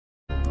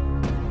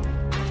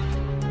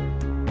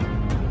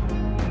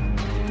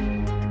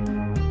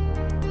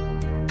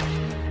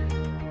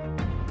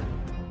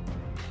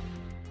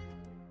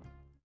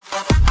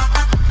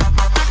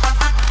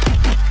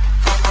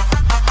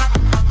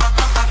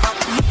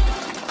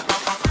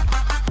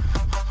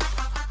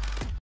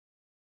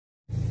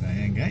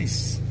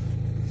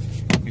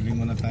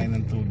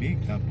tubig,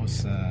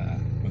 tapos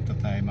punta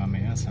tayo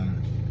mamaya sa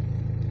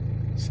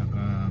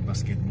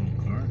basketball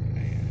court.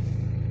 Ayan.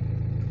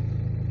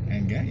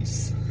 Ayan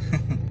guys.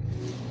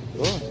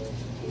 Oh,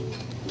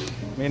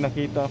 may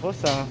nakita ako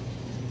sa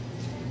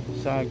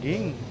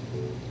saging.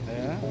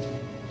 Ayan.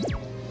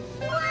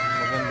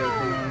 Maganda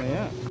ito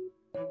mamaya.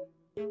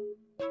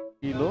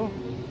 Kilo.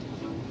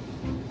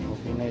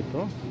 Okay na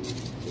ito.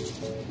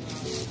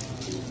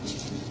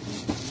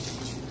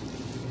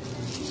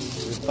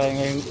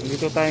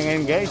 Dito tayo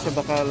ngayon guys sa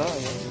Bacala.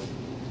 Ayan.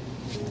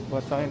 Kuha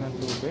tayo ng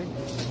tubig.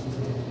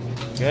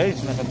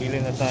 Guys,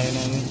 nakabili na tayo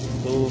ng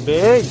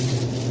tubig.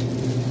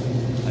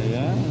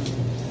 Ayan.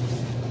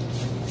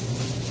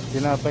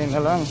 Tinapay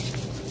na lang.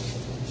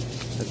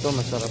 Ito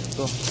masarap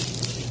to.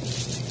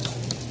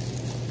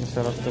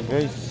 Masarap to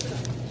guys.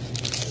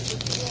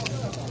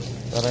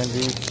 Para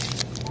hindi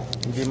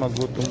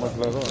magutom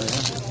maglaro.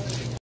 Ayan.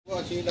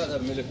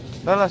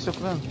 Dala,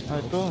 sukran.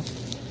 Ito.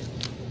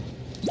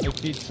 May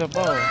pizza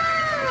pa oh.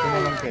 Ito na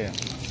lang kaya.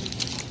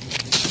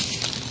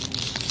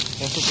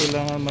 Kaso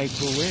kailangan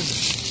microwave.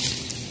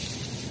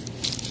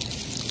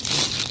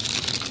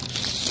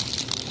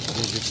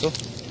 Dito.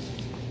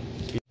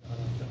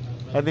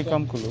 Adi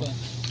kam kulo.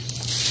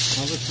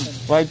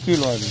 5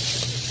 kilo adi.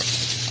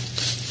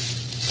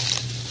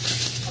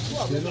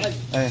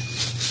 Ay,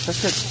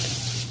 sakit.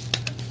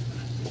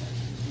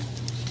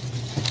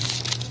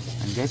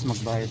 Guys,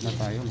 magbayad na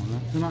tayo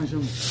muna.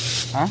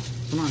 Ha?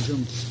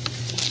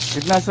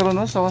 Kitna saro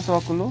no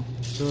sawa-sawa kulo?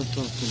 Sawa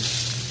kulo.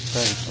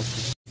 Okay.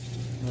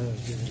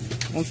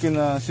 Mungkin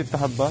sita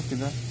habba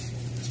kida.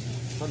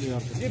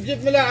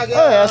 Jib mila aga.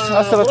 Ay,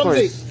 asrat ko.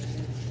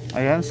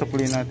 Ayan,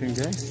 sukli natin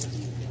guys.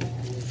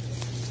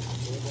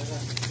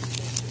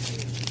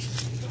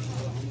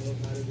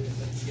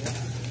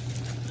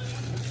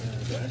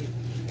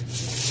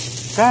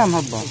 Kam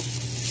habba.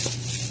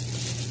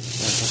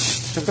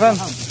 Shukran.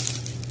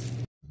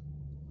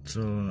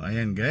 So,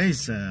 ayan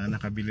guys,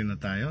 nakabili na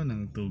tayo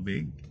ng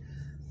tubig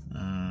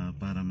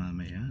para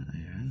mamaya.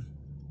 Ayan.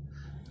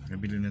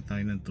 Nakabili na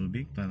tayo ng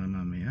tubig para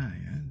mamaya.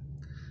 Ayan.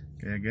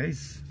 Kaya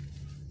guys,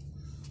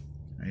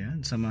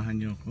 ayan, samahan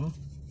nyo ko.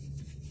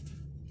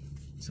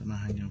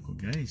 Samahan nyo ko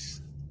guys.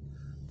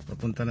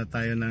 Papunta na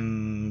tayo ng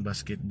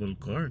basketball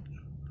court.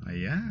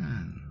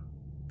 Ayan.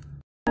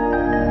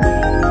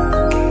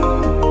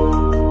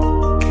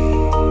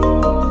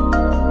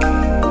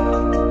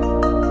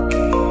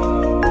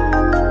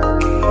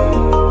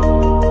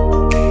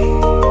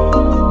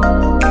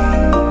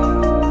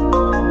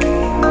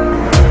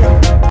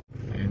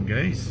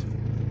 Guys,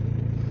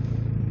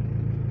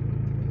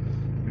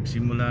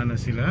 nagsimula na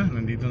sila.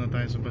 Nandito na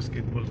tayo sa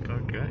basketball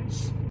court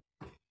guys.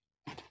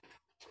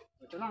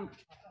 Ito lang.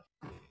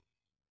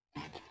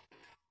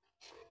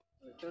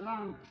 Ito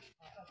lang.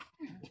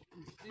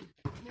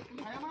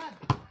 Ayaman.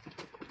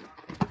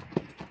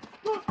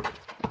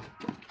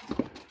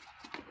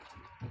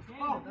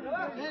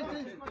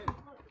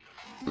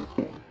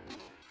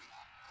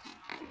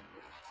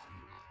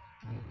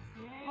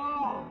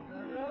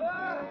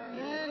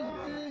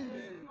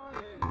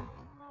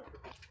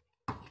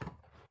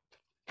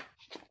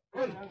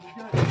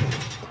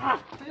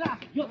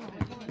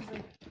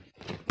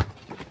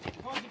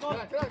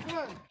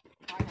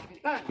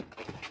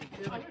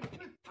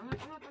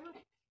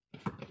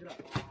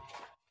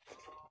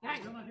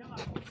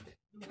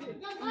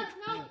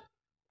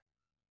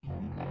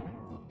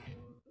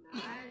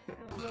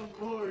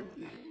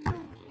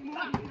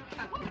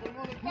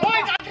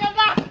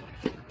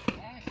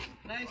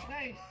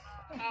 Nice.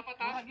 Dapat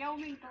lagyaw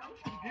min ka.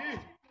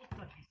 Nice.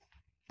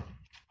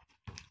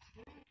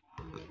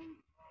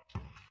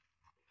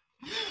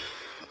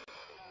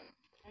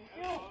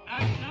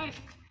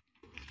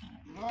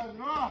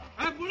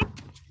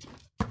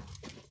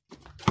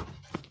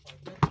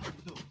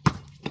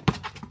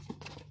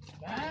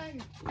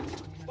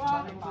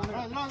 Bang.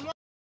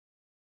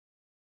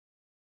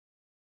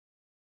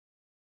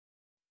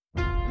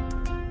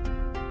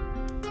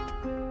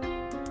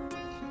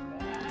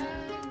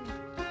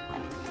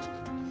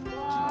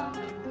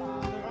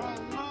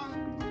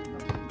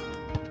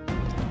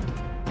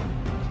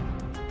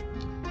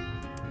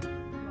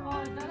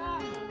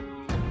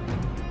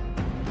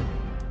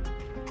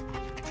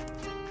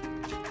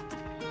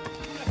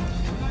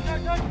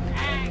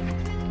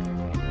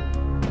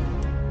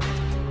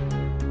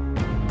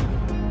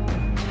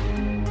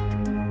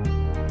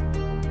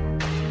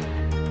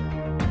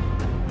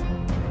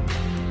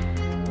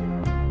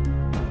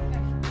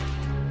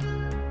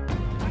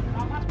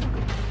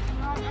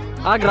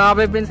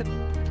 Grabe Vincent.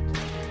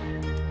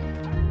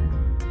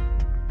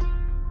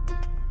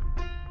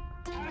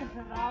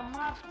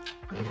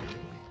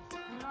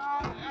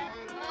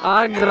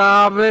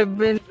 Grabe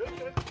Vincent.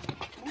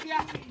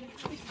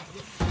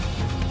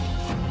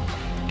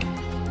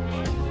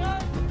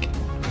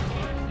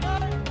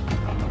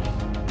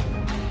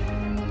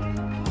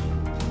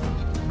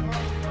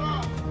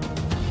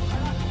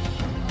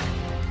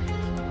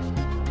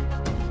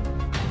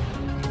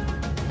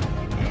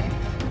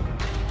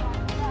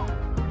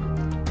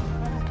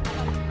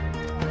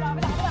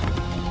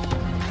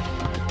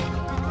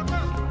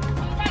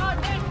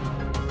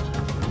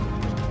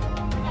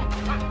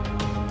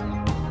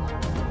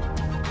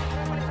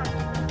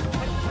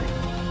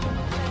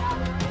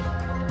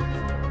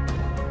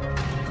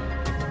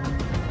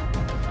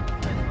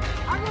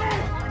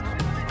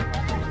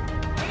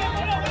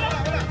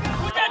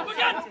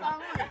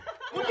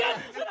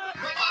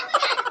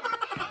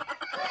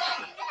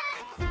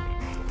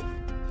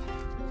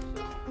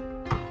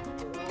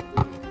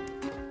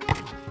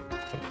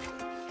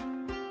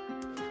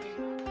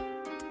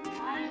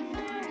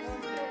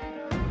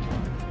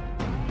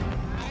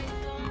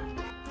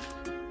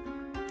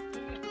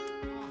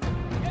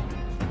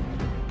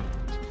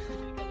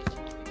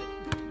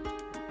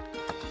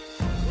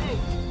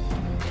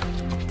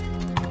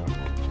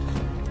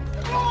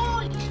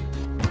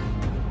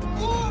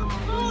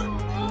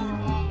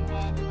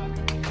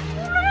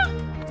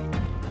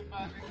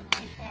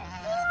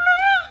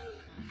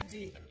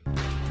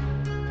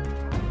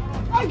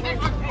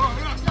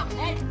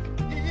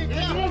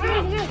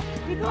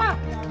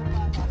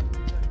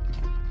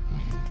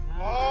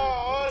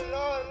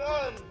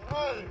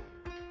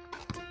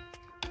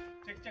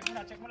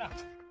 Cek muna.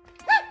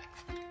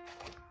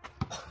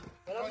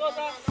 Walang dos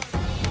ha.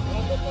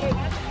 Walang dos pa rin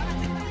ha.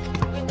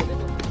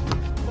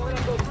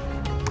 Walang dos.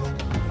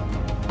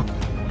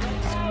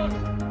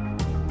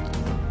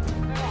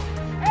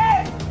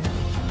 Hey!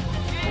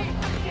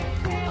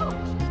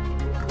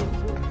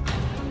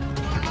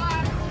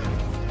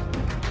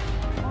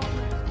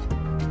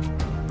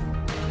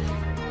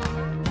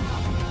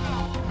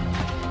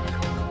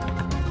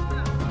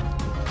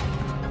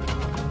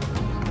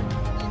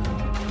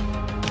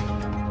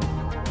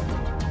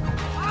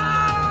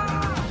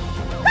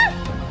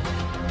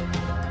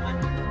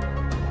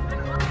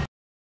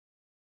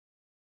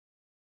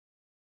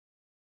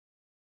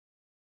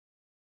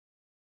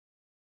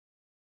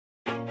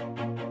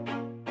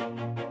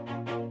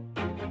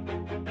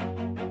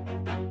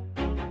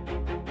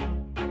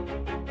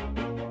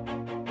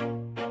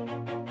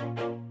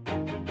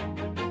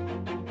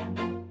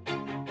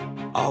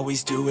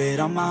 Always do it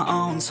on my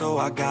own, so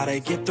I gotta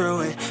get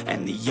through it.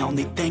 And the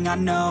only thing I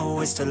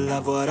know is to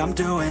love what I'm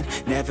doing.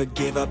 Never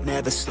give up,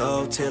 never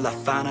slow, till I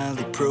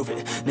finally prove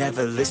it.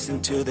 Never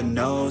listen to the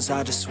no's,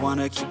 I just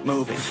wanna keep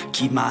moving.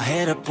 Keep my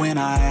head up when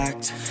I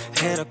act,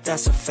 head up,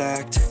 that's a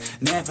fact.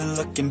 Never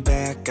looking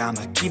back,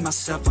 I'ma keep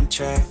myself on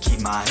track.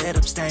 Keep my head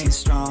up, staying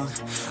strong,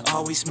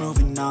 always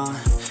moving on.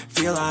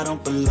 Feel I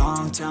don't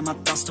belong, tell my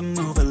thoughts to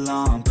move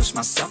along. Push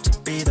myself to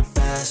be the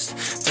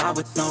best, die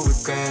with no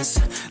regrets.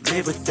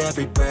 Live with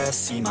every breath,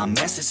 see my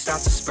message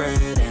start to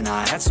spread. And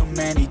I had so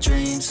many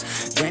dreams,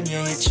 then you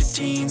hit your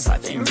teens.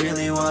 Life ain't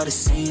really what it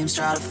seems,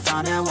 try to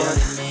find out what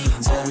it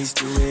means. Always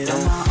do it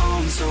on my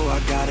own, so I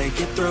gotta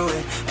get through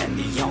it. And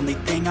the only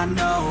thing I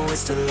know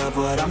is to love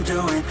what I'm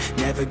doing.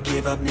 Never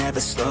give up,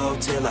 never slow,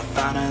 till I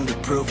finally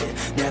prove it.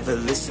 Never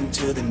listen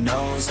to the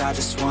no's, I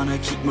just wanna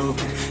keep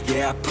moving.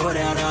 Yeah, I put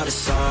out all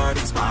this art,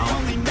 it's my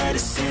only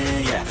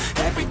medicine. Yeah,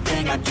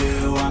 everything I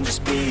do, I'm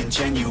just being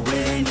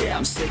genuine. Yeah,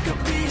 I'm sick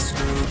of being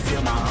screwed,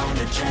 feel my own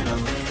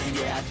adrenaline.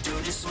 Yeah, I do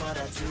just what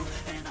I do,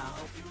 and I